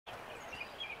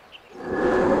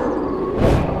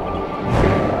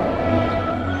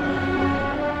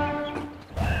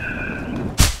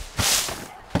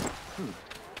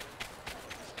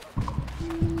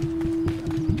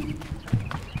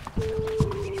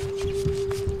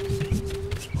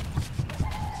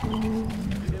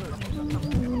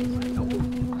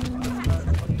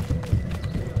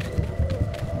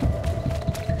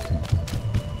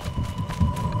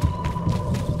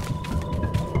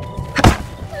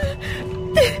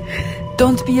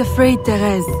Don't be afraid,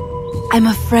 Therese. I'm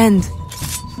a friend.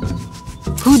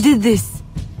 Who did this?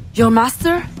 Your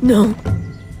master? No.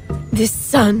 This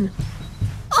son.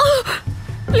 Oh!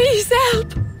 Please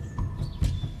help!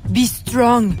 Be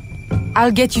strong.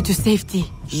 I'll get you to safety.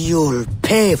 You'll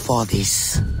pay for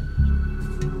this.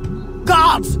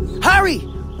 Guards! Hurry!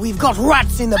 We've got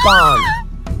rats in the barn!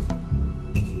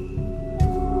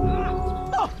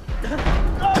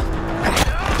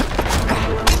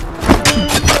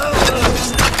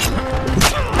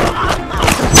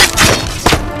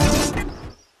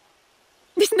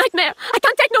 This nightmare! I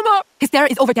can't take no more! Hysteria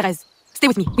is over, Therese. Stay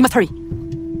with me. We must hurry.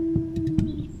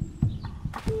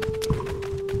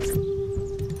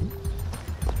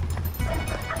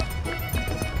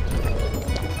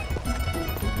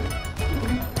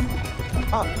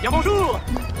 Ah, bien bonjour!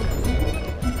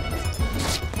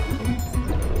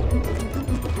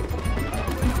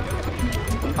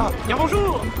 Ah, bien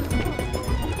bonjour!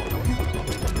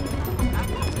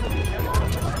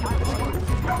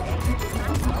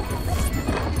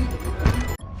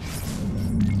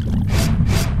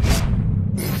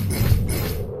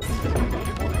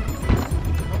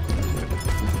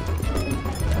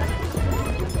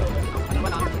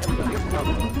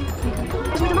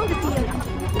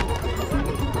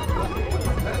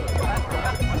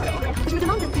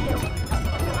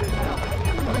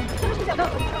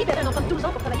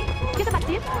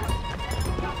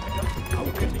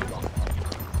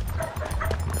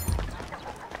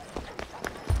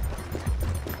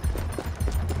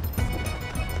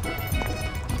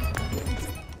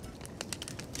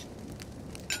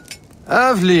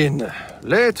 Aveline,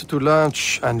 late to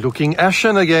lunch and looking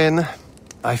ashen again.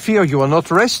 I fear you are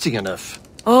not resting enough.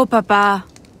 Oh, Papa.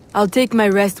 I'll take my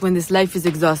rest when this life is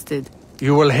exhausted.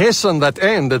 You will hasten that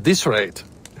end at this rate.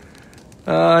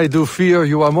 I do fear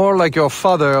you are more like your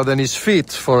father than is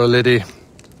fit for a lady.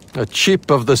 A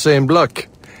chip of the same block.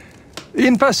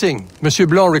 In passing, Monsieur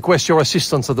Blanc requests your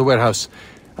assistance at the warehouse.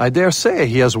 I dare say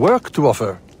he has work to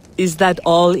offer. Is that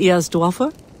all he has to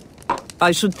offer?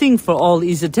 I should think for all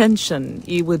his attention,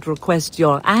 he would request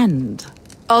your hand.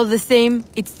 All the same,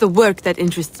 it's the work that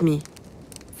interests me.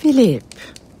 Philippe.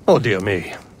 Oh, dear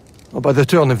me. Oh, by the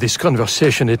turn of this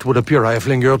conversation, it would appear I have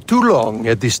lingered too long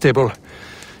at this table.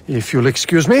 If you'll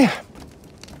excuse me.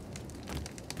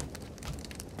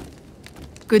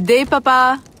 Good day,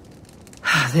 Papa.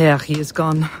 There, he is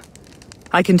gone.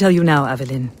 I can tell you now,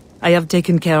 Aveline. I have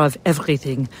taken care of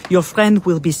everything. Your friend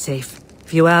will be safe.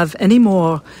 If you have any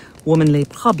more womanly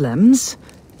problems,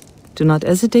 do not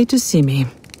hesitate to see me.